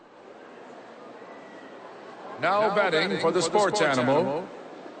Now betting for the sports animal,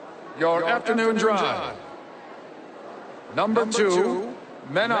 your afternoon drive. Number 2,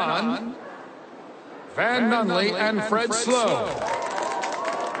 men on, Van Nunley and Fred Slow.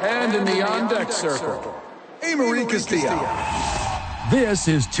 And in the on-deck circle, Amory Castillo. This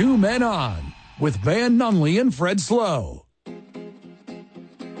is 2 Men On with Van Nunley and Fred Slow.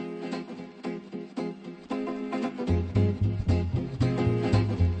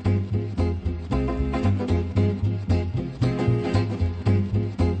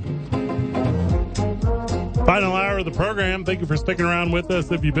 Final hour of the program. Thank you for sticking around with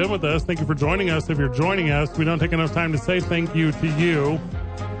us. If you've been with us, thank you for joining us. If you're joining us, we don't take enough time to say thank you to you.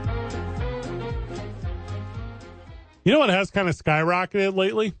 You know what has kind of skyrocketed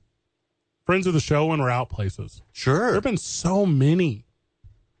lately? Friends of the show when we're out places. Sure. There have been so many.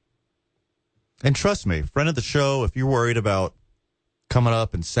 And trust me, friend of the show, if you're worried about coming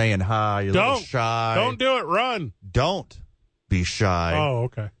up and saying hi, you're a little shy. Don't do it. Run. Don't be shy. Oh,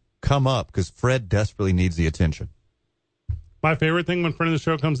 okay. Come up, because Fred desperately needs the attention. My favorite thing when friend of the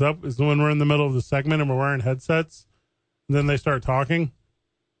show comes up is when we're in the middle of the segment and we're wearing headsets, and then they start talking.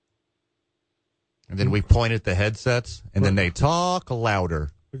 And then we point at the headsets, and then they talk louder.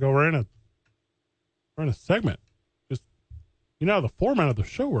 We go, we're in a segment. Just, you know how the format of the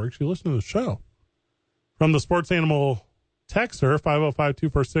show works. You listen to the show. From the Sports Animal Texter,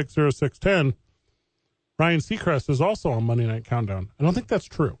 505-246-0610, Ryan Seacrest is also on Monday Night Countdown. I don't think that's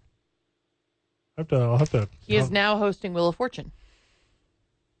true. I'll have to. He is now hosting Wheel of Fortune.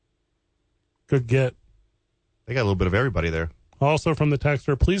 Good get. They got a little bit of everybody there. Also from the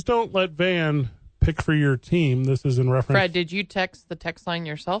texter, please don't let Van pick for your team. This is in reference. Fred, did you text the text line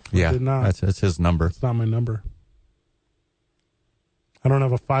yourself? I did not. That's his number. It's not my number. I don't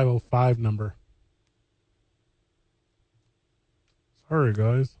have a 505 number. Sorry,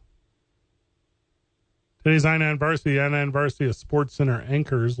 guys. Today's I-9 Varsity. I-9 Varsity is Sports Center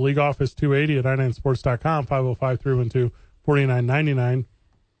anchors. League office 280 at i9sports.com, 505-312-4999. You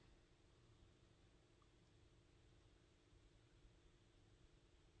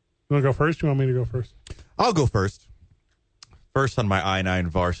want to go first? You want me to go first? I'll go first. First on my I-9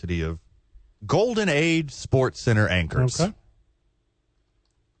 Varsity of Golden Age Sports Center anchors. Okay.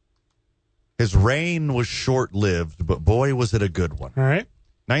 His reign was short-lived, but boy, was it a good one. All right.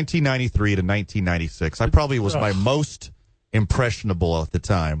 1993 to 1996. I probably was my most impressionable at the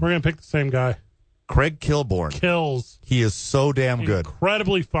time. We're going to pick the same guy. Craig Kilborn. Kills. He is so damn good.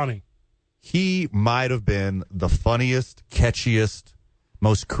 Incredibly funny. He might have been the funniest, catchiest,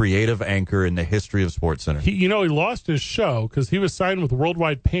 most creative anchor in the history of SportsCenter. He lost his show because he was signed with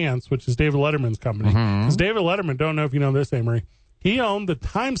Worldwide Pants, which is David Letterman's company. Because David Letterman, don't know if you know this, Amory, he owned the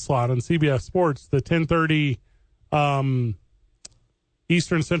time slot on CBS Sports, the 10:30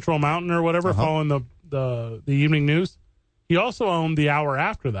 Eastern Central Mountain or whatever, following the evening news. He also owned the hour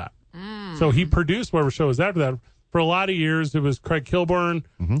after that. So he produced whatever show was after that. For a lot of years, it was Craig Kilborn.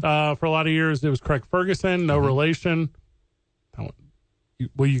 For a lot of years, it was Craig Ferguson, no relation. You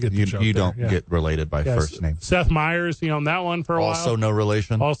get the joke. You don't get related by first name. Seth Meyers, he owned that one for a while. Also no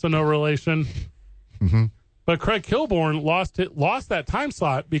relation. Also no relation. But Craig Kilborn lost that time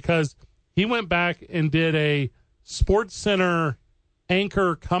slot because he went back and did a Sports Center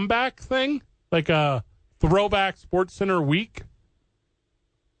anchor comeback thing, like a throwback Sports Center week.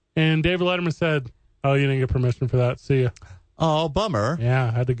 And David Letterman said, "Oh, you didn't get permission for that. See ya." Oh, bummer. Yeah,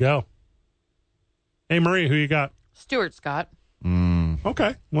 I had to go. Hey, Marie, who you got? Stuart Scott.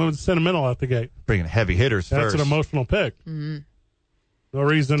 Okay. One was sentimental out the gate. Bringing heavy hitters That's first. an emotional pick. No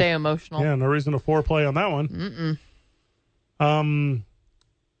reason. Stay emotional. Yeah, no reason to foreplay on that one.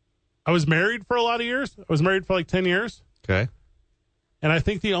 I was married for a lot of years. I was married for like 10 years. Okay. And I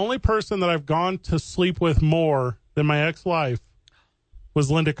think the only person that I've gone to sleep with more than my ex-wife was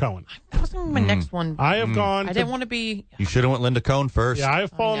Linda Cohen. That was my next one. I have gone. I didn't want to be. You should have went Linda Cohn first. Yeah, I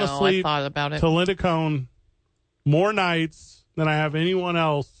have fallen asleep I thought about it. to Linda Cohen more nights than I have anyone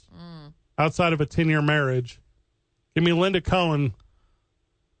else outside of a 10-year marriage. Give me Linda Cohen.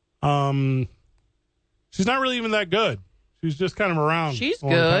 She's not really even that good. She's just kind of around. She's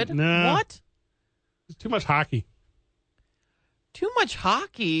good. Nah. What? It's too much hockey. Too much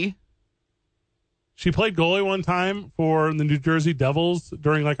hockey? She played goalie one time for the New Jersey Devils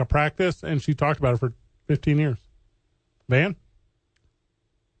during like a practice, and she talked about it for 15 years. Van?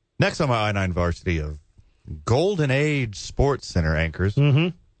 Next on my I-9 Varsity of Golden Age Sports Center anchors.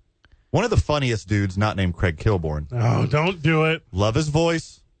 One of the funniest dudes not named Craig Kilborn. Oh, don't do it. Love his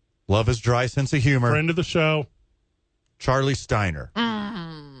voice. Love his dry sense of humor. Friend of the show. Charlie Steiner.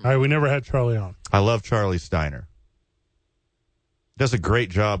 All right, we never had Charlie on. I love Charlie Steiner. Does a great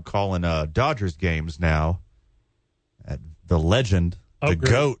job calling Dodgers games now The legend, the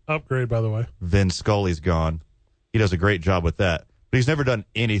GOAT, Upgrade, by the way. Vin Scully's gone. He does a great job with that. But he's never done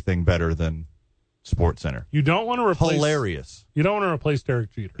anything better than SportsCenter. You don't want to replace... Hilarious. You don't want to replace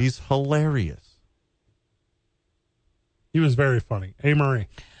Derek Jeter. He's hilarious. He was very funny. Hey, Marie.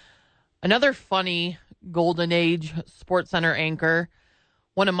 Another funny Golden Age SportsCenter anchor.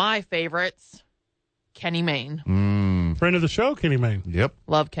 One of my favorites, Kenny Mayne. Friend of the show, Kenny Mayne. Yep.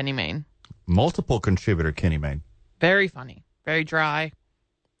 Love Kenny Mayne. Multiple contributor, Kenny Mayne. Very funny. Very dry.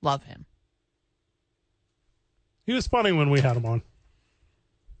 Love him. He was funny when we had him on.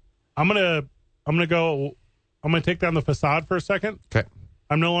 I'm gonna take down the facade for a second. Okay.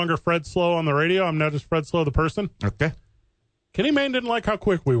 I'm no longer Fred Slow on the radio. I'm now just Fred Slow the person. Okay. Kenny Mayne didn't like how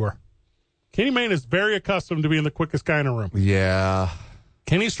quick we were. Kenny Mayne is very accustomed to being the quickest guy in a room. Yeah.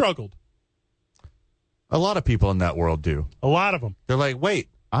 Kenny struggled. A lot of people in that world do. A lot of them. They're like, wait,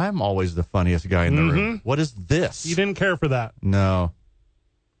 I'm always the funniest guy in the room. What is this? He didn't care for that. No.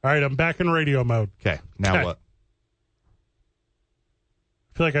 All right, I'm back in radio mode. Okay. Now Okay. what?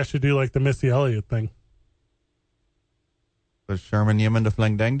 I feel like I should do like the Missy Elliott thing. The Sherman Yemen to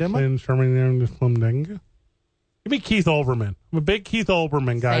Fling Dang Demo? And Sherman and Flumdenga. Give me Keith Olbermann. I'm a big Keith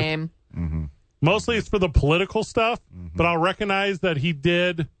Olbermann guy. Same. Mostly it's for the political stuff, but I'll recognize that he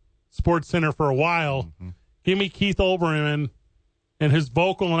did SportsCenter for a while. Give me Keith Olbermann and his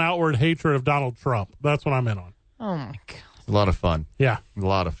vocal and outward hatred of Donald Trump. That's what I'm in on. Oh, my God. A lot of fun. Yeah. A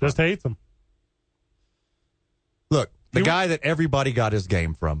lot of fun. Just hates him. Look, the guy that everybody got his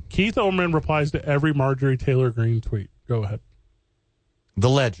game from. Keith Olbermann replies to every Marjorie Taylor Greene tweet. Go ahead. The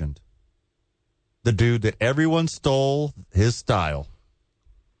legend. The dude that everyone stole his style.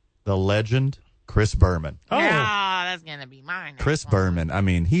 The legend, Chris Berman. Oh, Yeah, that's going to be mine. Chris Berman, I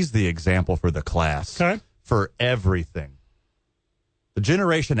mean, he's the example for the class. okay. For everything. The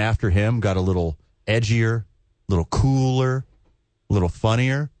generation after him got a little edgier, a little cooler, a little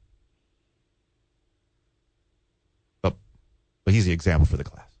funnier. But he's the example for the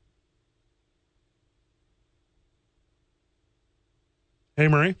class. Hey,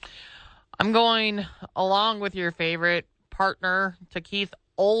 Marie. I'm going along with your favorite partner to Keith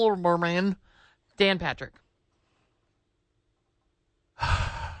Olbermann, Dan Patrick.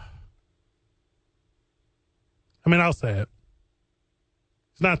 I mean, I'll say it.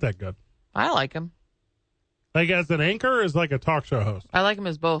 It's not that good. I like him. Like as an anchor or as like a talk show host? I like him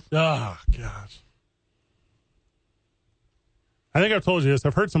as both. Oh, gosh. I think I've told you this.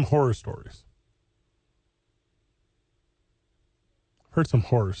 I've heard some horror stories. I'm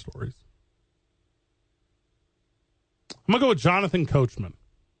going to go with Jonathan Coachman.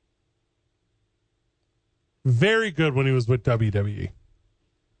 Very good when he was with WWE.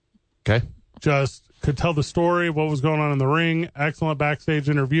 Okay. Just could tell the story of what was going on in the ring. Excellent backstage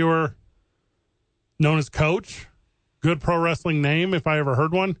interviewer. Known as Coach. Good pro wrestling name if I ever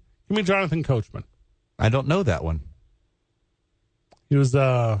heard one. Give me Jonathan Coachman. I don't know that one. He was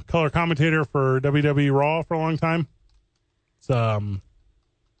a color commentator for WWE Raw for a long time. And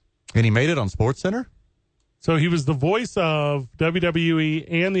he made it on SportsCenter? So he was the voice of WWE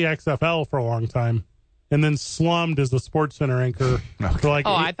and the XFL for a long time, and then slummed as the SportsCenter anchor for like.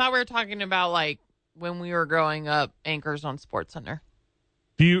 Oh, I thought we were talking about like when we were growing up, anchors on SportsCenter.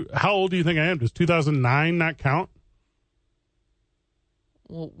 How old do you think I am? Does 2009 not count?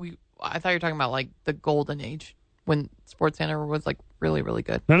 Well, I thought you were talking about like the golden age when SportsCenter was like really, really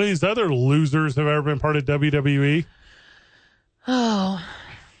good. None of these other losers have ever been part of WWE. Oh,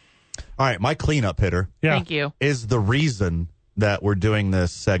 All right, my cleanup hitter thank you. is the reason that we're doing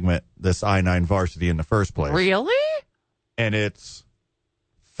this segment, this I-9 varsity in the first place. Really? And it's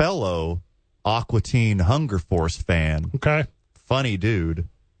fellow Aqua Teen Hunger Force fan, Okay. funny dude,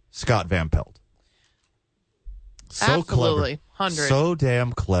 Scott Van Pelt. So Absolutely. clever. 100. So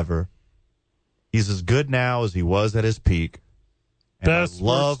damn clever. He's as good now as he was at his peak. And Best I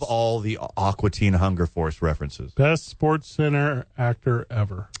love sports- all the Aqua Teen Hunger Force references. Best SportsCenter actor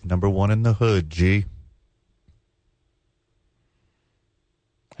ever. Number one in the hood, G.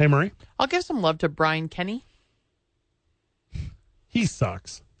 Hey, Marie. I'll give some love to Brian Kenny. He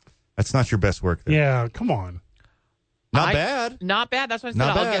sucks. That's not your best work there. Yeah, come on. Not bad. Not bad. That's what I said.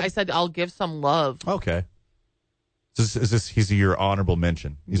 Not bad. I said I'll give some love. Okay. He's your honorable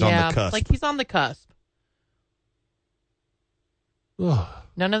mention. He's on the cusp. Like he's on the cusp. Ugh.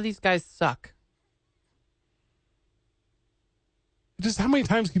 None of these guys suck. Just how many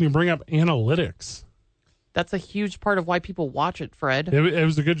times can you bring up analytics? That's a huge part of why people watch it, Fred. It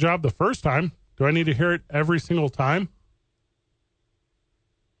was a good job the first time. Do I need to hear it every single time?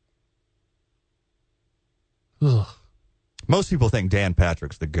 Ugh. Most people think Dan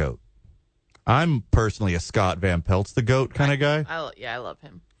Patrick's the GOAT. I'm personally a Scott Van Pelt's the GOAT kind of guy. I love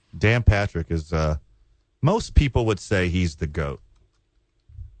him. Dan Patrick is, most people would say he's the GOAT.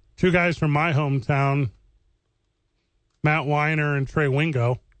 Two guys from my hometown, Matt Weiner and Trey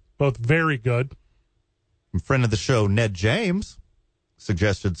Wingo, both very good. And friend of the show, Ned James,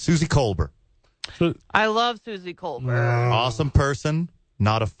 suggested Susie Colbert. So, I love Susie Colbert. Awesome person,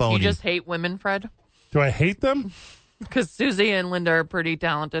 not a phony. You just hate women, Fred? do I hate them? Because Susie and Linda are pretty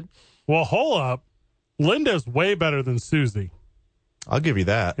talented. Well, hold up. Linda's way better than Susie. I'll give you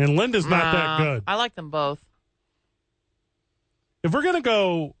that. And Linda's not that good. I like them both. If we're going to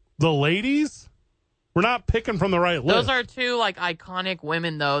go the ladies, we're not picking from the right list. Those are two like iconic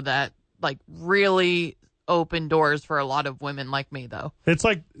women though that like really open doors for a lot of women like me though. It's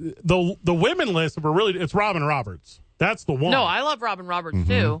like the women list, if we're really, it's Robin Roberts. That's the one. No, I love Robin Roberts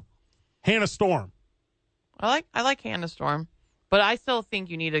too. Hannah Storm. I like Hannah Storm. But I still think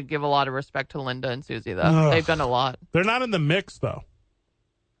you need to give a lot of respect to Linda and Susie though. They've done a lot. They're not in the mix though.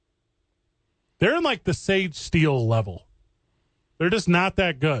 They're in like the Sage Steele level. They're just not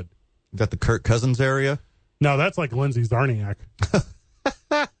that good. Is that the Kirk Cousins area? No, that's like Lindsay Zarniak.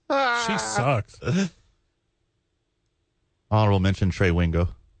 She sucks. Honorable mention, Trey Wingo.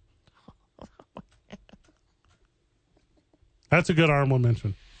 That's a good honorable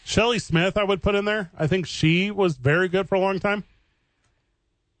mention. Shelly Smith, I would put in there. I think she was very good for a long time.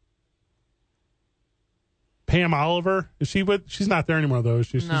 Pam Oliver, is she with? She's not there anymore though.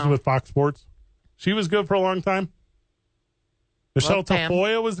 She's with Fox Sports. She was good for a long time. Michelle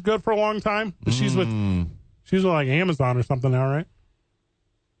Tafoya was good for a long time. But she's with like Amazon or something now, right?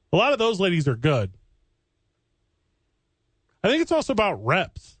 A lot of those ladies are good. I think it's also about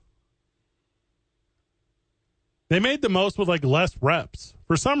reps. They made the most with like less reps.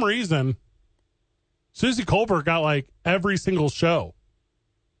 For some reason, Susie Colbert got like every single show.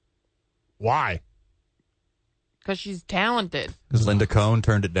 Why? Because she's talented. Because Linda Cohn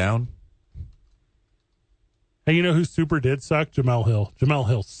turned it down. Hey, you know who super did suck? Jamel Hill. Jamel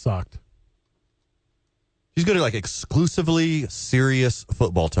Hill sucked. She's good at like exclusively serious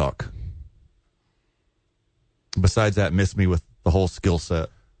football talk. Besides that, miss me with the whole skill set.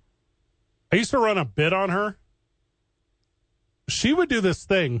 I used to run a bit on her. She would do this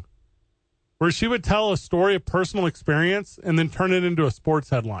thing where she would tell a story of personal experience and then turn it into a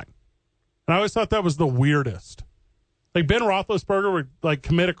sports headline. And I always thought that was the weirdest. Like Ben Roethlisberger would like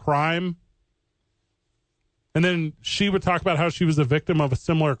commit a crime, and then she would talk about how she was a victim of a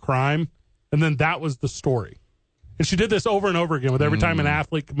similar crime, and then that was the story. And she did this over and over again with every time an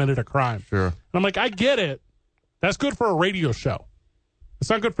athlete committed a crime. Sure. And I'm like, I get it. That's good for a radio show. It's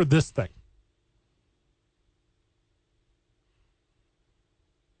not good for this thing.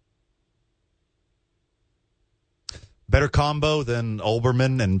 Better combo than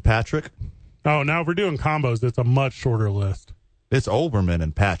Olbermann and Patrick? Oh, now if we're doing combos, it's a much shorter list. It's Olbermann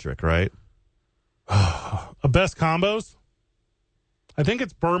and Patrick, right? Best combos? I think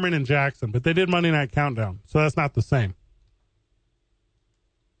it's Berman and Jackson, but they did Monday Night Countdown, so that's not the same.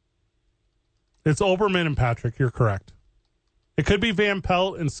 It's Olbermann and Patrick. You're correct. It could be Van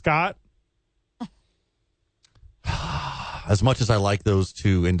Pelt and Scott. As much as I like those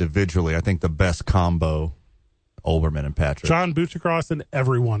two individually, I think the best combo, Olbermann and Patrick. John Buchacross and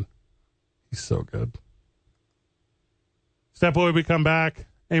everyone. He's so good. Step away, we come back.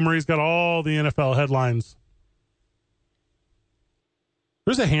 A-Marie's got all the NFL headlines.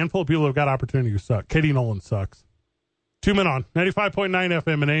 There's a handful of people who've got opportunity who suck. Katie Nolan sucks. 2 Men On, 95.9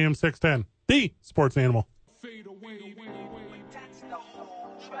 FM and AM 610. The Sports Animal.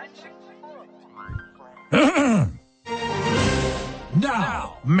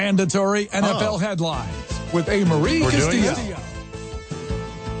 Now, mandatory NFL headlines with A-Marie Castillo.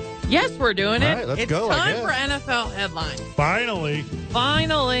 Yes, we're doing it. All right, let's it's go, I time guess. for NFL headlines. Finally.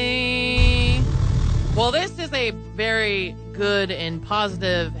 Well, this is a very good and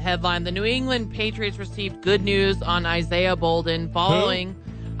positive headline. The New England Patriots received good news on Isaiah Bolden following,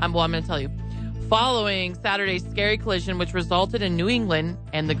 I'm going to tell you, following Saturday's scary collision, which resulted in New England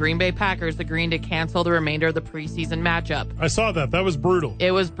and the Green Bay Packers agreeing to cancel the remainder of the preseason matchup. I saw that. That was brutal.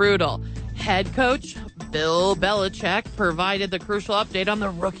 It was brutal. Head coach Bill Belichick provided the crucial update on the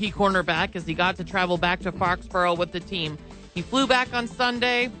rookie cornerback as he got to travel back to Foxborough with the team. He flew back on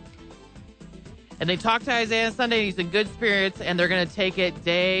Sunday, and they talked to Isaiah Sunday. He's in good spirits, and they're going to take it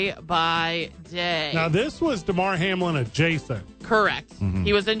day by day. Now, this was DeMar Hamlin adjacent. Correct.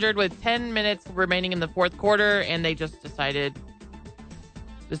 He was injured with 10 minutes remaining in the fourth quarter, and they just decided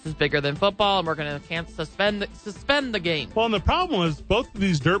this is bigger than football, and we're going to suspend the game. Well, and the problem was both of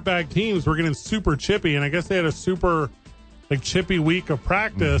these dirtbag teams were getting super chippy, and I guess they had a super chippy week of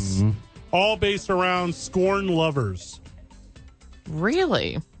practice. all based around scorn lovers.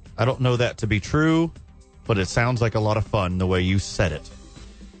 Really? I don't know that to be true, but it sounds like a lot of fun the way you said it.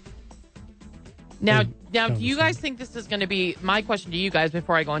 Now, do you guys think this is going to be, my question to you guys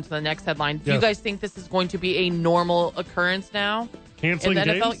before I go into the next headline, do you guys think this is going to be a normal occurrence now? Canceling in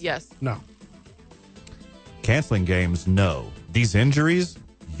the NFL? games? Yes. No. Canceling games, no. These injuries,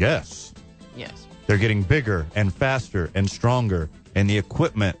 yes. Yes. They're getting bigger and faster and stronger, and the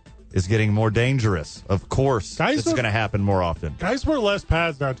equipment is getting more dangerous. Of course, it's going to happen more often. Guys wear less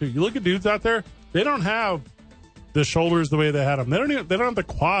pads now, too. You look at dudes out there, they don't have the shoulders the way they had them. They don't have the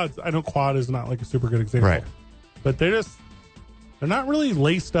quads. I know quad is not like a super good example. Right. But they're not really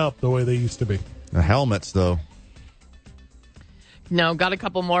laced up the way they used to be. The helmets, though. No, got a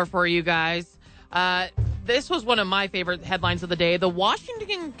couple more for you guys. This was one of my favorite headlines of the day. The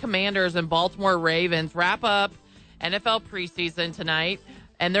Washington Commanders and Baltimore Ravens wrap up NFL preseason tonight,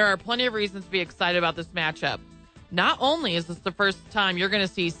 and there are plenty of reasons to be excited about this matchup. Not only is this the first time you're going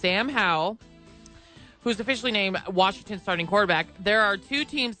to see Sam Howell, who's officially named Washington's starting quarterback, there are two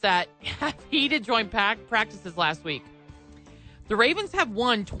teams that had heated joint practices last week. The Ravens have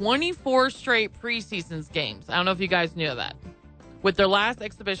won 24 straight preseason games. I don't know if you guys knew that. With their last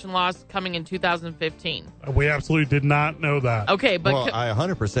exhibition loss coming in 2015. We absolutely did not know that. Okay, but... Well, I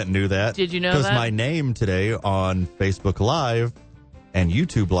 100% knew that. Did you know that? Because my name today on Facebook Live and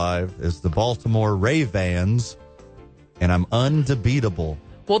YouTube Live is the Baltimore Ravens, and I'm undebeatable.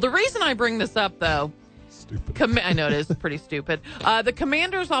 Well, the reason I bring this up, though... Stupid. I know it is pretty stupid. The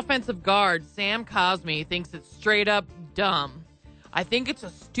Commanders' offensive guard, Sam Cosmi, thinks it's straight up dumb. I think it's a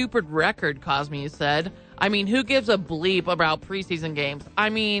stupid record, Cosmi said. I mean, who gives a bleep about preseason games? I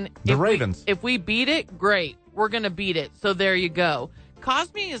mean, the Ravens. If we beat it, great. We're going to beat it. So there you go.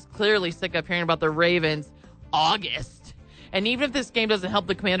 Cosmi is clearly sick of hearing about the Ravens August. And even if this game doesn't help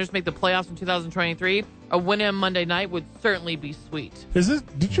the Commanders make the playoffs in 2023, a win on Monday night would certainly be sweet.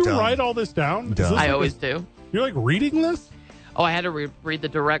 Did you write all this down? I always do. You're like reading this? Oh, I had to read the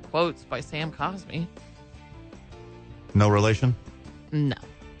direct quotes by Sam Cosmi. No relation? No.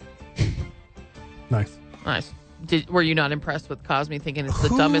 Nice. Were you not impressed with Cosmi thinking it's the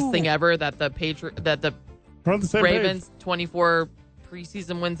dumbest thing ever that the We're on the same Ravens page. 24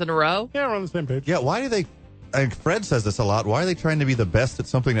 preseason wins in a row? Yeah, we're on the same page. Yeah, why do they... Fred says this a lot. Why are they trying to be the best at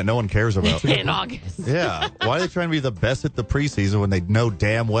something that no one cares about? In August. Yeah. Why are they trying to be the best at the preseason when they know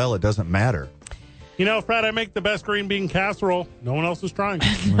damn well it doesn't matter? You know, Fred, I make the best green bean casserole. No one else is trying.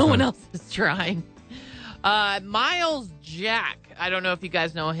 No one else is trying. Miles Jack. I don't know if you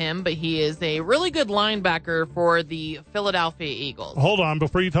guys know him, but he is a really good linebacker for the Philadelphia Eagles. Hold on.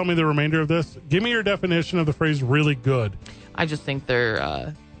 Before you tell me the remainder of this, give me your definition of the phrase really good. I just think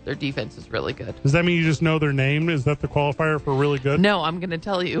their defense is really good. Does that mean you just know their name? Is that the qualifier for really good? No, I'm going to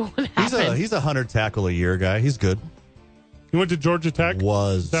tell you what happened. He's a 100 tackle a year guy. He's good. He went to Georgia Tech?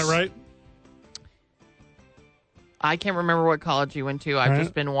 Is that right? I can't remember what college he went to. I've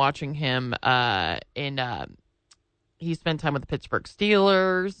just been watching him he spent time with the Pittsburgh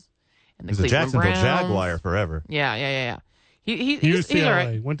Steelers and the He's Cleveland a Jacksonville Browns. Jaguar forever. Yeah. He's UCLA. all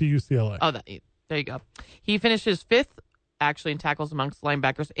right. Went to UCLA. Oh, there you go. He finished his fifth, actually, in tackles amongst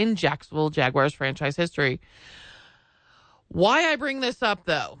linebackers in Jacksonville Jaguars franchise history. Why I bring this up,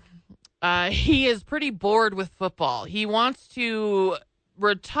 though, he is pretty bored with football. He wants to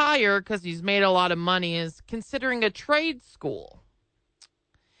retire because he's made a lot of money, is considering a trade school.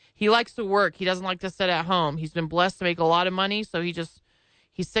 He likes to work. He doesn't like to sit at home. He's been blessed to make a lot of money, so he just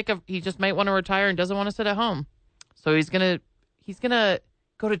might want to retire and doesn't want to sit at home. So he's gonna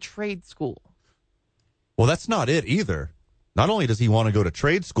go to trade school. Well, that's not it either. Not only does he want to go to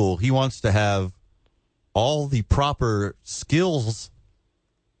trade school, he wants to have all the proper skills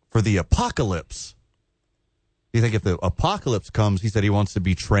for the apocalypse. You think if the apocalypse comes, he said he wants to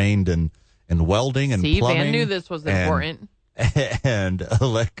be trained in welding and plumbing. Van knew this was important. And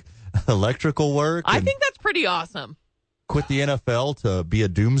electrical work. I think that's pretty awesome. Quit the NFL to be a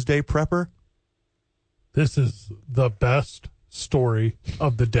doomsday prepper. This is the best story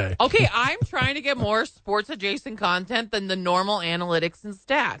of the day. Okay, I'm trying to get more sports-adjacent content than the normal analytics and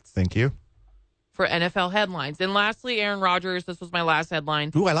stats. Thank you. For NFL headlines. And lastly, Aaron Rodgers. This was my last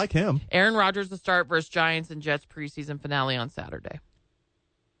headline. Ooh, I like him. Aaron Rodgers to start versus Giants and Jets preseason finale on Saturday.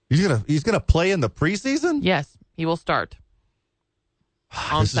 He's gonna play in the preseason? Yes, he will start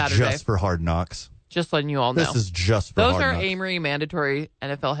on this Saturday. Is just for Hard Knocks. Just letting you all know. This is just for Those Hard are Knocks. Amory mandatory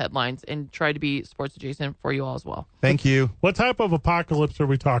NFL headlines and try to be sports adjacent for you all as well. Thank you. What type of apocalypse are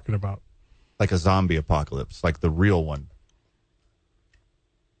we talking about? Like a zombie apocalypse, like the real one.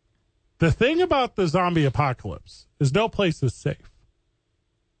 The thing about the zombie apocalypse is no place is safe.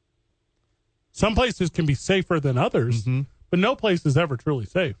 Some places can be safer than others, but no place is ever truly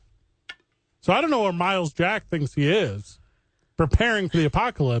safe. So I don't know where Miles Jack thinks he is preparing for the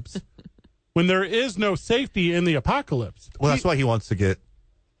apocalypse when there is no safety in the apocalypse. Well, that's why he wants to get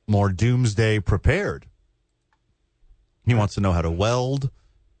more doomsday prepared. He wants to know how to weld.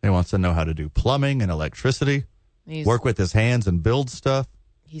 He wants to know how to do plumbing and electricity, work with his hands and build stuff.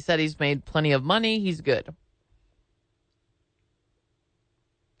 He said he's made plenty of money. He's good.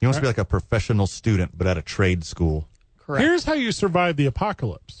 He wants to be like a professional student, but at a trade school. Correct. Here's how you survive the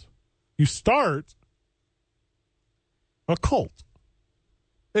apocalypse. You start a cult.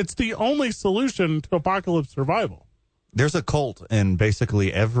 It's the only solution to apocalypse survival. There's a cult in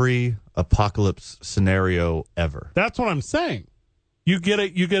basically every apocalypse scenario ever. That's what I'm saying. You get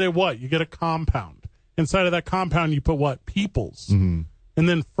a what? You get a compound. Inside of that compound, you put what? Peoples. Mm-hmm. And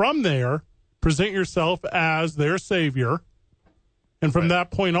then from there, present yourself as their savior. And from that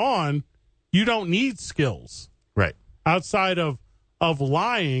point on, you don't need skills. Right. Outside of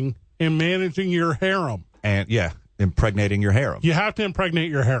lying and managing your harem. And, yeah, impregnating your harem. You have to impregnate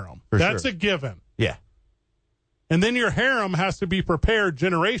your harem. That's a given. Yeah. And then your harem has to be prepared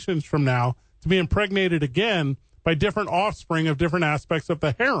generations from now to be impregnated again by different offspring of different aspects of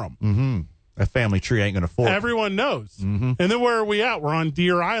the harem. Mm-hmm. A family tree ain't going to afford. Everyone knows. Mm-hmm. And then where are we at? We're on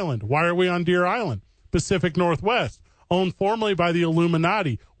Deer Island. Why are we on Deer Island? Pacific Northwest, owned formerly by the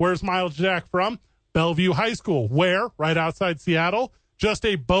Illuminati. Where's Miles Jack from? Bellevue High School. Where? Right outside Seattle. Just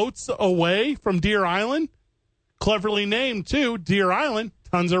a boat's away from Deer Island. Cleverly named, too, Deer Island.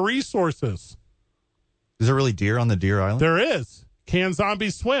 Tons of resources. Is there really deer on the Deer Island? There is. Can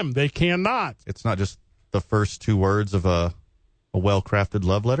zombies swim? They cannot. It's not just the first two words of a well-crafted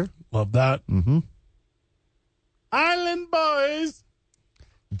love letter? Love that. Mm-hmm. Island boys.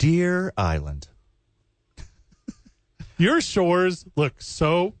 Deer Island. Your shores look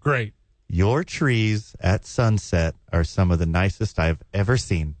so great. Your trees at sunset are some of the nicest I've ever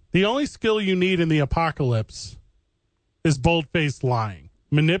seen. The only skill you need in the apocalypse is bold-faced lying.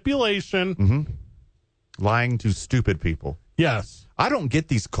 Manipulation. Mm-hmm. Lying to stupid people. Yes. I don't get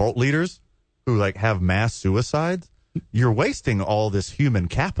these cult leaders who like have mass suicides. You're wasting all this human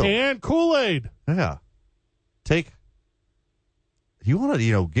capital. And Kool-Aid. Yeah. You want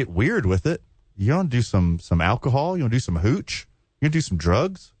to, get weird with it. You want to do some alcohol. You want to do some hooch. You want to do some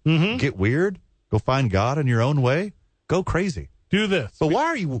drugs. Mm-hmm. Get weird. Go find God in your own way. Go crazy. Do this. But why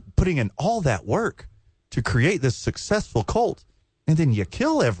are you putting in all that work to create this successful cult and then you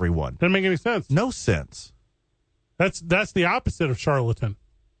kill everyone? Doesn't make any sense. No sense. That's the opposite of charlatan.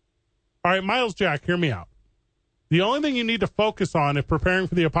 All right, Miles Jack, hear me out. The only thing you need to focus on if preparing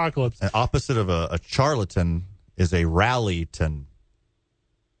for the apocalypse. The opposite of a charlatan is a rallyton.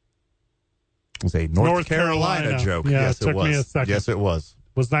 It was a North Carolina joke. Yeah, yes, it took me a second. Yes, it was.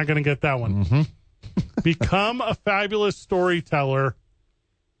 Was not going to get that one. Mm-hmm. Become a fabulous storyteller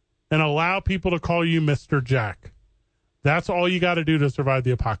and allow people to call you Mr. Jack. That's all you got to do to survive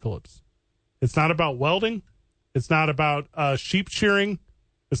the apocalypse. It's not about welding. It's not about sheep shearing.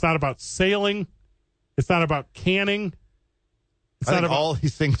 It's not about sailing. It's not about canning. I think all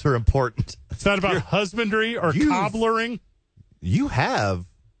these things are important. It's not about husbandry or cobblering. You have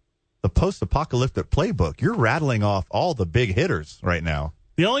the post-apocalyptic playbook. You're rattling off all the big hitters right now.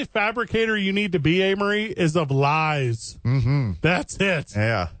 The only fabricator you need to be, Amory, is of lies. Mm-hmm. That's it.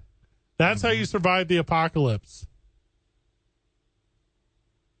 Yeah. That's how you survive the apocalypse.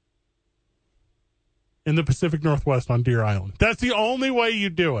 In the Pacific Northwest on Deer Island. That's the only way you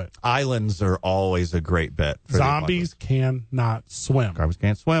do it. Islands are always a great bet. Zombies cannot swim. Zombies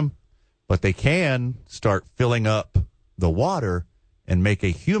can't swim, but they can start filling up the water and make a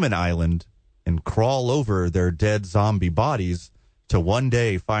human island and crawl over their dead zombie bodies to one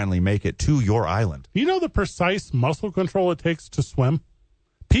day finally make it to your island. You know the precise muscle control it takes to swim?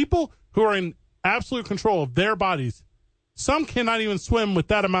 People who are in absolute control of their bodies, some cannot even swim with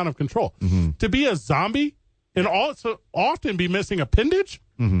that amount of control. Mm-hmm. To be a zombie and also often be missing appendage,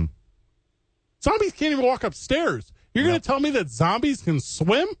 mm-hmm. Zombies can't even walk upstairs. You're going to tell me that zombies can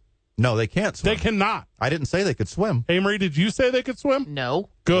swim? No, they can't swim. They cannot. I didn't say they could swim. Hey, Marie, did you say they could swim? No.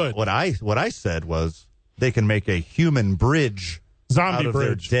 Good. What I said was they can make a human bridge out of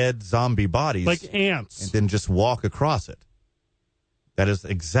their dead zombie bodies. Like ants. And then just walk across it. That is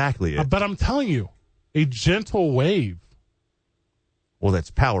exactly it. But I'm telling you, a gentle wave. Well,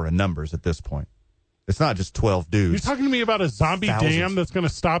 that's power in numbers at this point. It's not just 12 dudes. You're talking to me about a zombie Thousands. dam that's going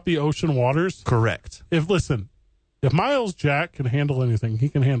to stop the ocean waters? Correct. If Miles Jack can handle anything, he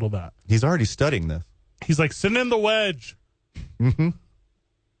can handle that. He's already studying this. He's like, send in the wedge. Mm-hmm.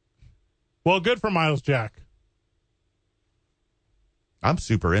 Well, good for Miles Jack. I'm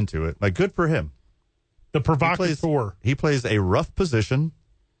super into it. Like, good for him. The provocateur. He plays a rough position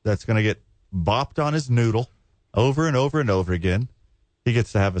that's going to get bopped on his noodle over and over and over again. He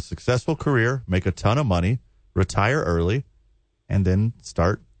gets to have a successful career, make a ton of money, retire early, and then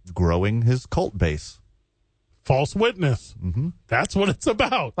start growing his cult base. False witness. Mm-hmm. That's what it's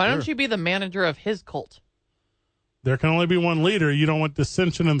about. Why don't you be the manager of his cult? There can only be one leader. You don't want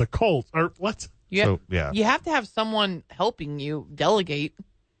dissension in the cult. Or what? You have to have someone helping you delegate.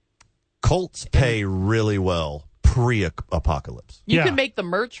 Cults pay really well pre-apocalypse. You can make the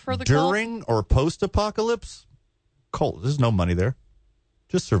merch for the cult. During or post-apocalypse, cult. There's no money there.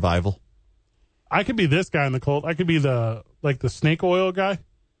 Just survival. I could be this guy in the cult. I could be the snake oil guy.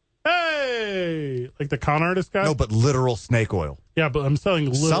 Hey! Like the con artist guy? No, but literal snake oil. Yeah, but I'm selling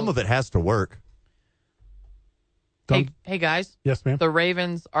little. Some of it has to work. Hey, guys. Yes, ma'am. The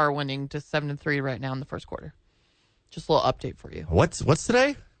Ravens are winning to 7-3 right now in the first quarter. Just a little update for you. What's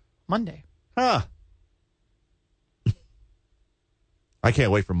today? Monday. Huh. I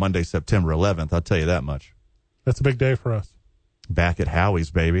can't wait for Monday, September 11th. I'll tell you that much. That's a big day for us. Back at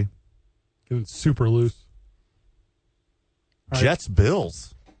Howie's, baby. Getting super loose. All Jets, right.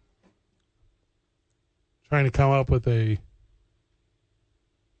 Bills. Trying to come up with a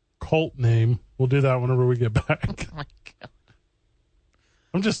cult name. We'll do that whenever we get back. Oh my God.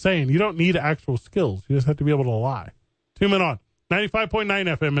 I'm just saying, you don't need actual skills. You just have to be able to lie. 2 Men On.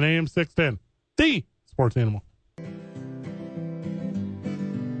 95.9 FM and AM 610. The Sports Animal.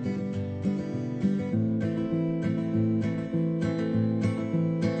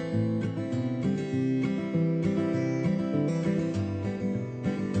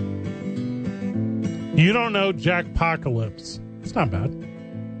 You don't know Jack Apocalypse. It's not bad.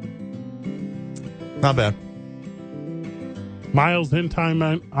 Not bad. Miles in Time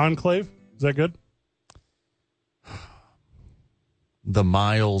Enclave. Is that good? The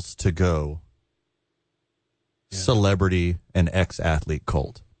miles to go. Yeah. Celebrity and ex-athlete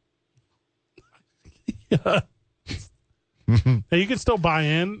cult. Yeah. Now you can still buy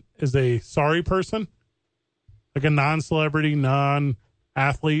in as a sorry person, like a non-celebrity,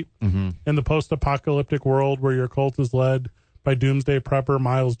 non-athlete in the post-apocalyptic world where your cult is led by doomsday prepper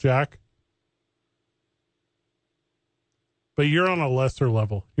Miles Jack. But you're on a lesser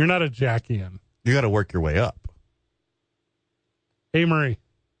level. You're not a Jackian. You got to work your way up. Hey, Marie. You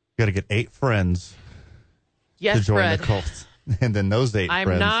got to get 8 friends to join Fred. the cult. And then those 8 friends.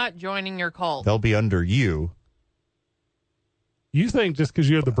 I'm not joining your cult. They'll be under you. You think just because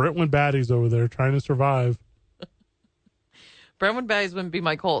you have the Brentwood baddies over there trying to survive. Brentwood baddies wouldn't be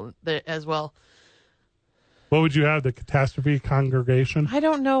my cult as well. What would you have? The Catastrophe Congregation? I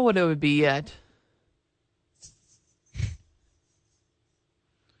don't know what it would be yet.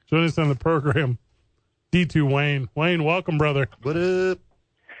 Join us on the program, D2 Wayne. Wayne, welcome, brother. What up?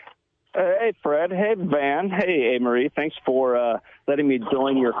 Hey, Fred. Hey, Van. Hey, Marie. Thanks for letting me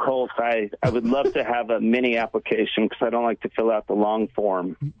join your cult. I would love to have a mini application because I don't like to fill out the long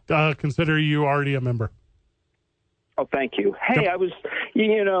form. Consider you already a member. Oh, thank you. Hey, I was,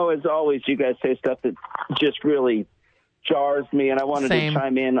 as always, you guys say stuff that just really jars me, and I wanted to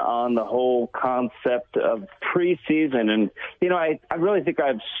chime in on the whole concept of preseason. And, I really think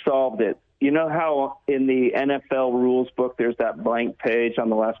I've solved it. You know how in the NFL rules book there's that blank page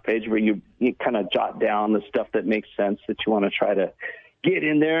on the last page where you kind of jot down the stuff that makes sense that you want to try to get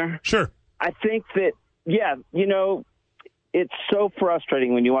in there? Sure. I think that, it's so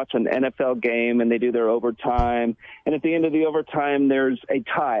frustrating when you watch an NFL game and they do their overtime, and at the end of the overtime there's a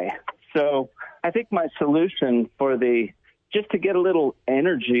tie. So I think my solution for just to get a little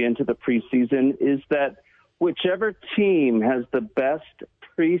energy into the preseason is that whichever team has the best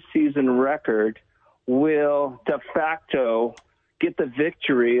preseason record will de facto get the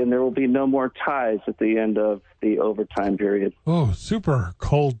victory, and there will be no more ties at the end of the overtime period. Oh, super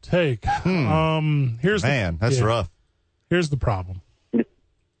cold take. That's rough. Here's the problem.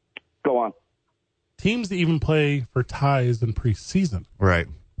 Go on. Teams that even play for ties in preseason. Right.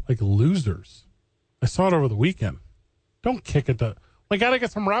 Like losers. I saw it over the weekend. Don't kick it to... We got to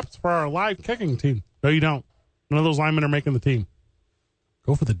get some reps for our live kicking team. No, you don't. None of those linemen are making the team.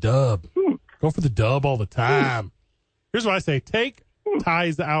 Go for the dub. Go for the dub all the time. Here's what I say. Take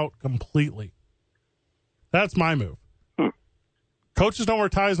ties out completely. That's my move. Coaches don't wear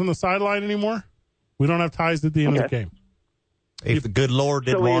ties on the sideline anymore. We don't have ties at the end of the game. If the good Lord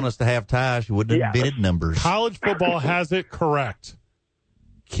didn't want us to have ties, you wouldn't have invented numbers. College football has it correct.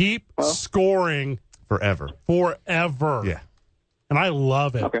 Keep scoring forever. Yeah. And I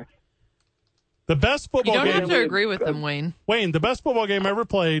love it. Okay. The best football game... You don't have to agree with them, Wayne. Wayne, the best football game ever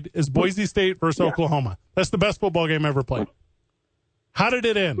played is Boise State versus Oklahoma. That's the best football game ever played. How did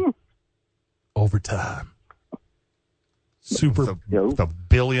it end? Overtime. Super. With a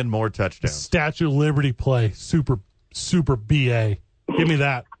billion more touchdowns. Statue of Liberty play. Super BA. Give me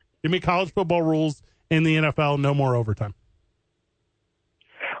that. Give me college football rules in the NFL. No more overtime.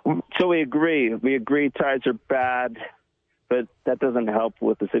 So we agree. We agree ties are bad, but that doesn't help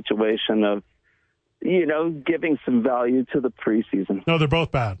with the situation of, giving some value to the preseason. No, they're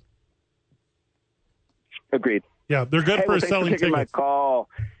both bad. Agreed. Yeah, they're good for thanks selling for taking tickets. My call.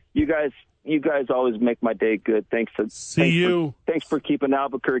 You guys always make my day good. Thanks for keeping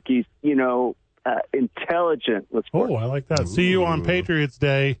Albuquerque, intelligent with sports. Oh, I like that. Ooh. See you on Patriots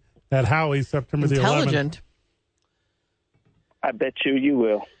Day at Howie's, September the 11th. Intelligent. I bet you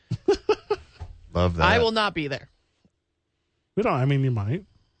will. Love that. I will not be there. You might.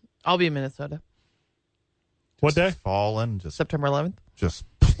 I'll be in Minnesota. What day? Falling. September 11th. Just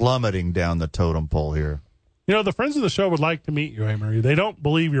plummeting down the totem pole here. The friends of the show would like to meet you, Amory. They don't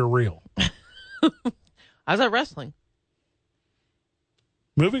believe you're real. I was at wrestling.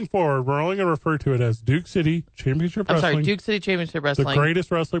 Moving forward, we're only going to refer to it as Duke City Championship Wrestling. I'm sorry, Duke City Championship Wrestling. The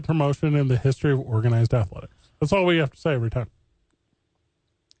greatest wrestling promotion in the history of organized athletics. That's all we have to say every time.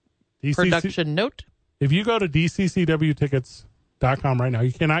 Production note. If you go to dccwtickets.com right now,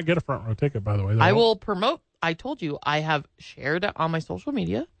 you cannot get a front row ticket, by the way. I will promote. I told you, I have shared it on my social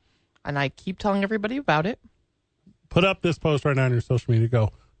media, and I keep telling everybody about it. Put up this post right now on your social media.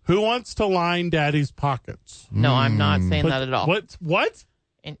 Go, who wants to line daddy's pockets? No, I'm not saying that at all. What?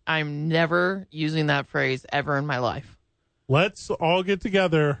 And I'm never using that phrase ever in my life. Let's all get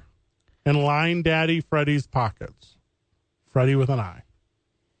together and line Daddy Freddie's pockets. Freddie with an I.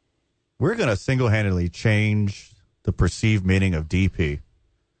 We're going to single-handedly change the perceived meaning of DP.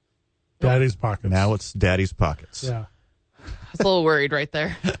 Daddy's pockets. Now it's Daddy's pockets. Yeah. I was a little worried right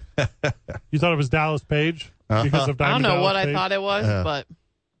there. You thought it was Dallas Page? Because of I don't know Dallas what Page? I thought it was, but...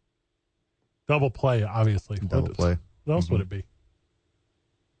 Double play, obviously. Double play. What else would it be?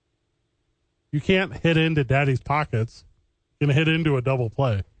 You can't hit into Daddy's pockets. You're going to hit into a double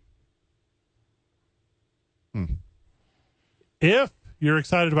play. If you're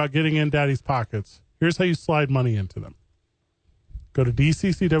excited about getting in Daddy's pockets, here's how you slide money into them. Go to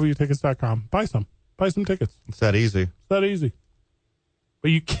dccwtickets.com. Buy some tickets. It's that easy. But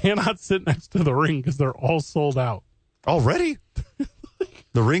you cannot sit next to the ring because they're all sold out. Already?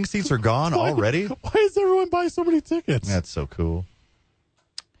 The ring seats are gone already? Why is everyone buying so many tickets? That's so cool.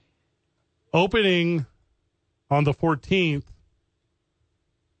 Opening on the 14th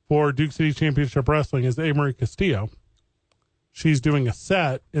for Duke City Championship Wrestling is Amory Castillo. She's doing a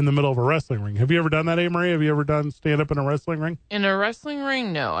set in the middle of a wrestling ring. Have you ever done that, Amory? Have you ever done stand-up in a wrestling ring? In a wrestling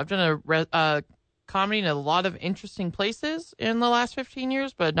ring, no. I've done a comedy in a lot of interesting places in the last 15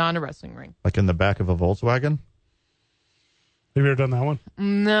 years, but not in a wrestling ring. Like in the back of a Volkswagen? Have you ever done that one?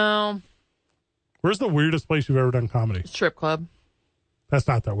 No. Where's the weirdest place you've ever done comedy? Strip club. That's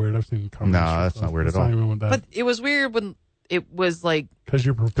not that weird. I've seen comedy. No, that's not weird at all. But it was weird when it was like...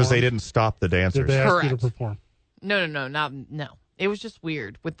 Because they didn't stop the dancers. Did they ask Correct. you to perform? No. It was just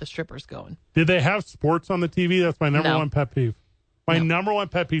weird with the strippers going. Did they have sports on the TV? That's my number one pet peeve. My No. number one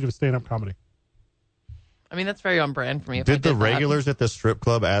pet peeve of stand-up comedy. I mean, that's very on brand for me. Did the regulars at the strip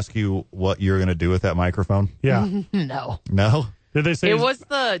club ask you what you're going to do with that microphone? Yeah. No. No? Did they say it was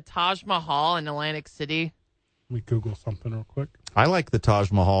the Taj Mahal in Atlantic City? Let me Google something real quick. I like the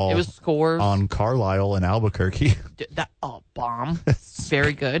Taj Mahal. It was Scores. On Carlisle in Albuquerque. Bomb.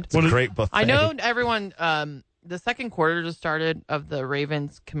 Very good. It's a great buffet. I know everyone, the second quarter just started of the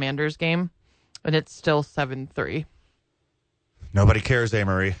Ravens Commanders game, and it's still 7-3. Nobody cares,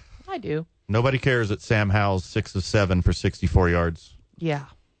 Amory. I do. Nobody cares that Sam Howell's 6 of 7 for 64 yards. Yeah.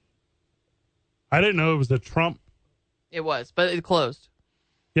 I didn't know it was the Trump. It was, but it closed.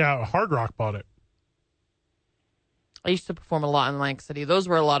 Yeah, Hard Rock bought it. I used to perform a lot in Atlantic City. Those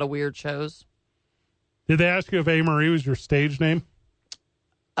were a lot of weird shows. Did they ask you if Amory was your stage name?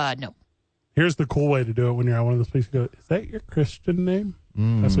 No. Here's the cool way to do it when you're at one of those places. You go, is that your Christian name?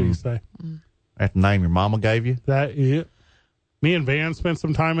 That's what you say. That name your mama gave you? That it. Me and Van spent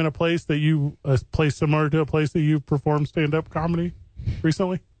some time in a place similar to a place that you performed stand-up comedy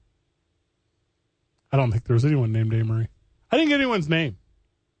recently. I don't think there was anyone named Amory. I didn't get anyone's name.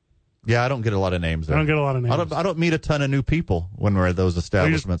 Yeah, I don't get a lot of names there. I don't get a lot of names. I don't meet a ton of new people when we're at those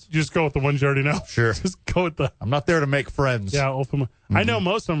establishments. You just go with the ones you already know. Sure. Just go with the... I'm not there to make friends. Yeah, ultimately. I know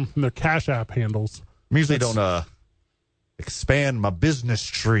most of them from their Cash App handles. I usually don't expand my business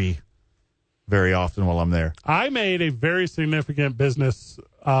tree very often while I'm there. I made a very significant business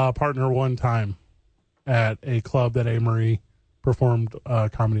partner one time at a club that Amory performed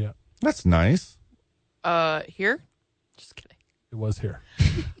comedy at. That's nice. Here? Just kidding. It was here.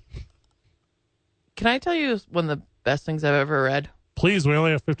 Can I tell you one of the best things I've ever read? Please, we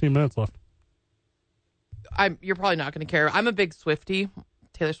only have 15 minutes left. You're probably not going to care. I'm a big Swiftie,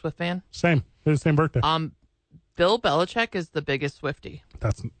 Taylor Swift fan. Same. His same birthday. Bill Belichick is the biggest Swiftie.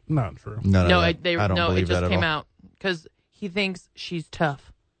 That's not true. No, it just came all. out because he thinks she's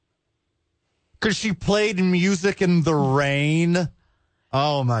tough. Because she played music in the rain.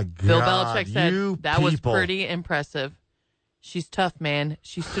 Oh, my God. Bill Belichick said that was pretty impressive. She's tough, man.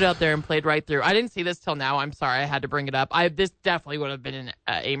 She stood out there and played right through. I didn't see this till now. I'm sorry. I had to bring it up. This definitely would have been in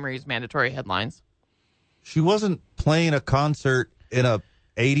Amory's mandatory headlines. She wasn't playing a concert in a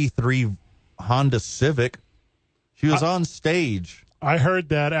 83 Honda Civic. She was on stage. I heard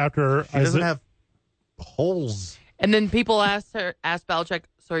that after. She doesn't have holes. And then people asked Belichick,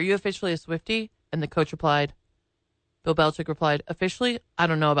 so are you officially a Swiftie? And the coach replied, Bill Belichick replied, officially, I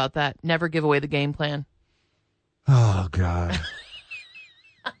don't know about that. Never give away the game plan. Oh, God.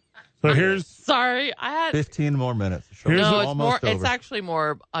 So here's... Sorry, I had... 15 more minutes. It's actually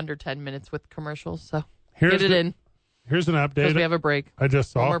more under 10 minutes with commercials, so get it in. Here's an update. Because we have a break. I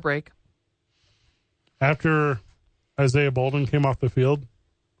just saw. One more break. After Isaiah Bolden came off the field,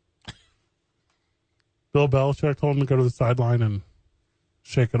 Bill Belichick told him to go to the sideline and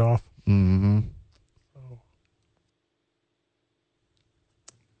shake it off. Mm-hmm.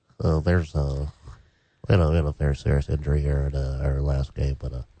 So there's we had a very serious injury here at our last game,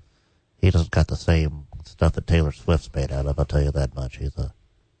 but he doesn't got the same stuff that Taylor Swift's made out of. I'll tell you that much.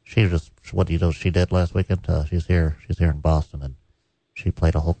 What do you know she did last weekend? She's here in Boston, and she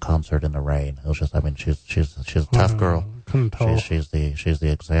played a whole concert in the rain. It was just, she's a tough girl. Couldn't tell. She's the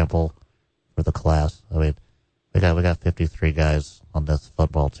example for the class. I mean, we got 53 guys on this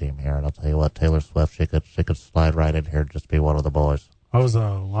football team here, and I'll tell you what, Taylor Swift, she could slide right in here and just be one of the boys. I was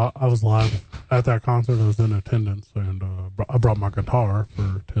live at that concert. I was in attendance, and I brought my guitar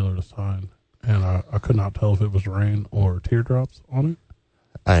for Taylor to sign, and I could not tell if it was rain or teardrops on it.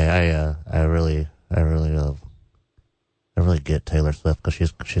 I really get Taylor Swift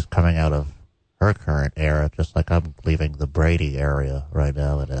because she's coming out of her current era, just like I'm leaving the Brady area right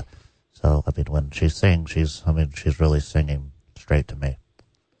now, and so I mean when she sings, she's really singing straight to me.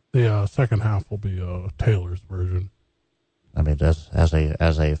 The second half will be Taylor's version. I mean, as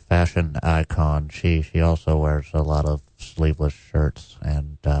a fashion icon, she also wears a lot of sleeveless shirts,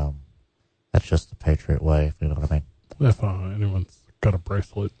 and that's just the Patriot way, if you know what I mean. If anyone's got a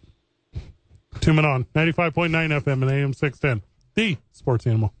bracelet. 2 Men On, 95.9 FM and AM 610, the sports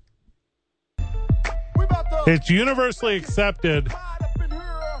animal. It's universally accepted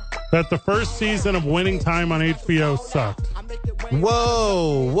that the first season of Winning Time on HBO sucked.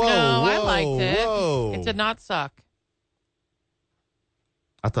 Whoa. No, I liked it. Whoa. It did not suck.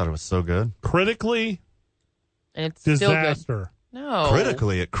 I thought it was so good. Critically, And it's disaster. still good. No.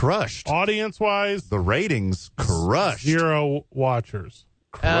 Critically, it crushed. Audience-wise, The ratings crushed. 0 watchers.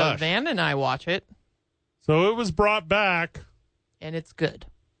 Crushed. Van and I watch it, So it was brought back. and it's good.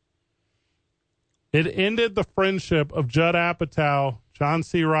 It ended the friendship of Judd Apatow, John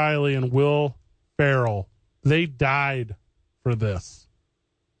C. Reilly, and Will Ferrell. They died for this.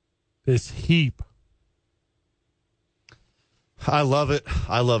 This heap. I love it.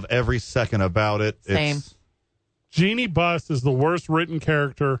 I love every second about it. Same. Jeannie Buss is the worst written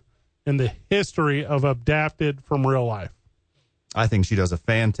character in the history of adapted from real life. I think she does a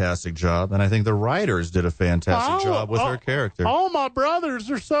fantastic job, and I think the writers did a fantastic job with her character. All my brothers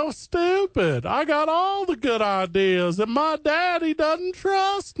are so stupid. I got all the good ideas, and my daddy doesn't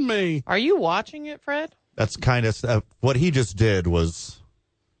trust me. Are you watching it, Fred? That's kind of what he just did was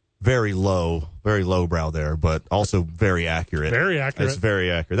very lowbrow there, but also very accurate. Very accurate. It's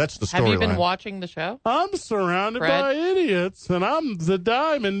very accurate. That's the storyline. Have you been watching the show? I'm surrounded Fred? by idiots, and I'm the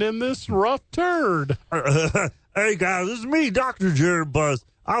diamond in this rough turd. Hey, guys, this is me, Dr. Jared Buss.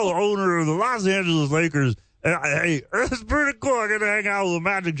 I'm the owner of the Los Angeles Lakers. And hey, it's pretty cool. I get to hang out with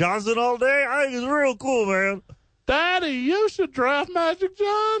Magic Johnson all day. I think it's real cool, man. Daddy, you should draft Magic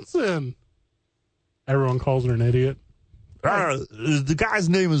Johnson. Everyone calls her an idiot. The guy's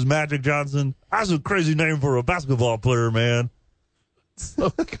name is Magic Johnson. That's a crazy name for a basketball player, man.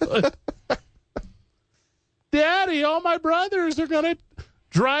 So good. Daddy, all my brothers are going to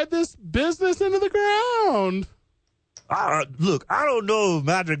drive this business into the ground. Look, I don't know if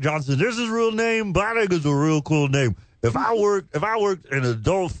Magic Johnson is his real name, but I think it's a real cool name. If I worked in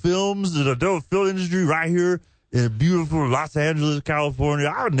adult films, in the adult film industry right here in beautiful Los Angeles,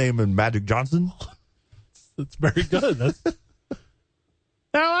 California, I would name him Magic Johnson. It's very good.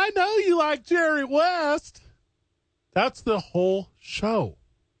 Now, I know you like Jerry West. That's the whole show.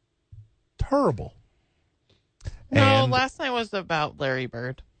 Terrible. No, And last night was about Larry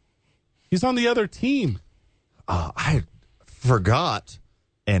Bird. He's on the other team. I forgot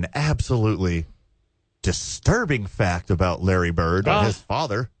an absolutely disturbing fact about Larry Bird and his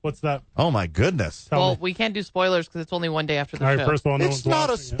father. What's that? Oh, my goodness. Well, we can't do spoilers because it's only one day after the All right, show. first of all, no It's one's not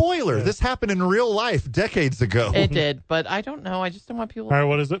a watching it. spoiler. Yeah. This happened in real life decades ago. It did, but I don't know. I just don't want people. All right,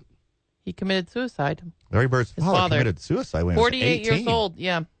 what is it? He committed suicide. Larry Bird's His father father. committed suicide when he was 48 years 18. old.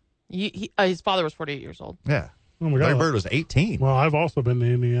 Yeah. His father was 48 years old. Yeah. Oh, my God. Larry Bird was 18. Well, I've also been to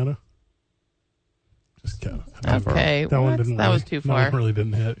Indiana. Just kidding. Okay. That one what? didn't That really, was too That far. one really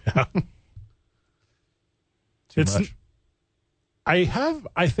didn't hit. Yeah. Too much.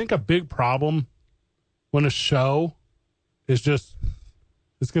 I think a big problem when a show is just,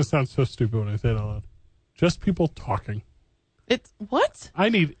 it's going to sound so stupid when I say it out loud, just people talking. It's what? I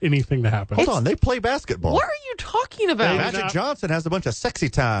need anything to happen. Hold on. They play basketball. What are you talking about? Magic Johnson has a bunch of sexy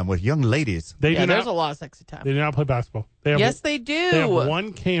time with young ladies. They Yeah, do there's not, a lot of sexy time. They do not play basketball. They have, Yes, they do. They have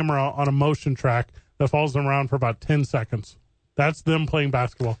one camera on a motion track that follows them around for about 10 seconds. That's them playing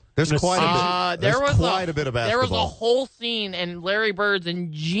basketball. There's And quite a bit. There There's was quite a bit of There was a basketball. whole scene, and Larry Bird's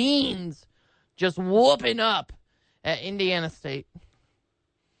in jeans just whooping up at Indiana State.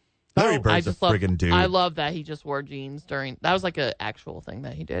 Larry I Bird's a just love, friggin' dude. I love that he just wore jeans during. That was like an actual thing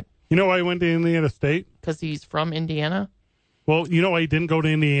that he did You know why he went to Indiana State? because he's from Indiana. Well, you know why he didn't go to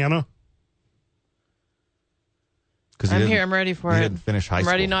Indiana? 'Cause he I'm didn't- here. I'm ready for he it. didn't finish high I'm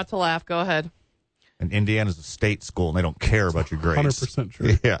ready school. not to laugh. Go ahead. And Indiana's a state school, and they don't care about your grades. 100%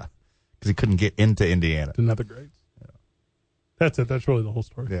 true. Yeah. Because he couldn't get into Indiana. Didn't have the grades. That's it. That's really the whole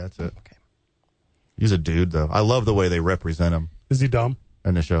story. Yeah, that's it. Okay. He's a dude, though. I love the way they represent him Is he dumb?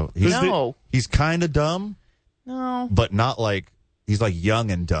 in the show. No. He's kind of dumb, No. but not like, he's like young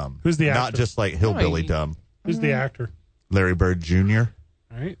and dumb. Who's the Not actor? just like hillbilly No, dumb. Who's the actor? Larry Bird Jr.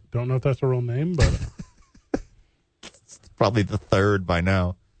 All right. Don't know if that's a real name, but Probably the third by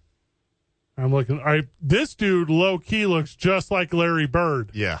now. I'm looking. All right. This dude, low key, looks just like Larry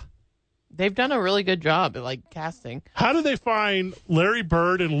Bird. Yeah. They've done a really good job at like casting. How do they find Larry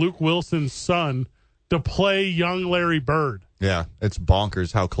Bird and Luke Wilson's son to play young Larry Bird? Yeah. It's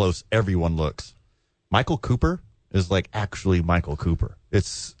bonkers how close everyone looks. Michael Cooper is like actually Michael Cooper.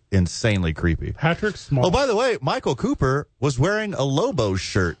 It's insanely creepy. Patrick Small. Oh, by the way, Michael Cooper was wearing a Lobos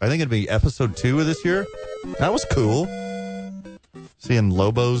shirt. I think it'd be episode 2 of this year. That was cool. Seeing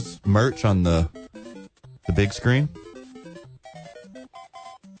Lobos merch on the big screen.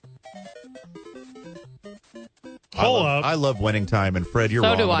 Hold up. I love winning time, and Fred, you're So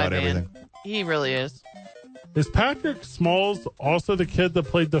wrong do I, about man. everything. He really is. Is Patrick Smalls also the kid that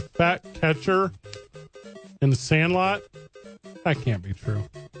played the fat catcher in the Sandlot? That can't be true.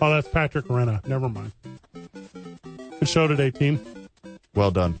 Oh, that's Patrick Renna. Never mind. Good show today, team.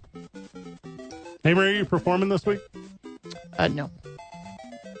 Well done. Hey, Mary, are you performing this week? No.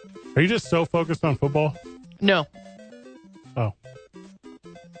 Are you just so focused on football? No. Oh.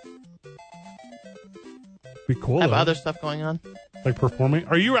 Be cool. I have though. other stuff going on. Like performing?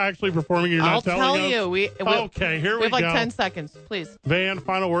 Are you actually performing? You're I'll not telling tell us? you. We Okay, here we have like go. 10 seconds, please. Van,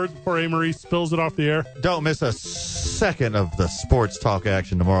 final words before Marie spills it off the air. Don't miss a second of the sports talk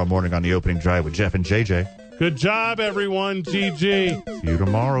action tomorrow morning on the opening drive with Jeff and JJ. Good job, everyone. GG. See you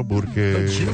tomorrow, Burke.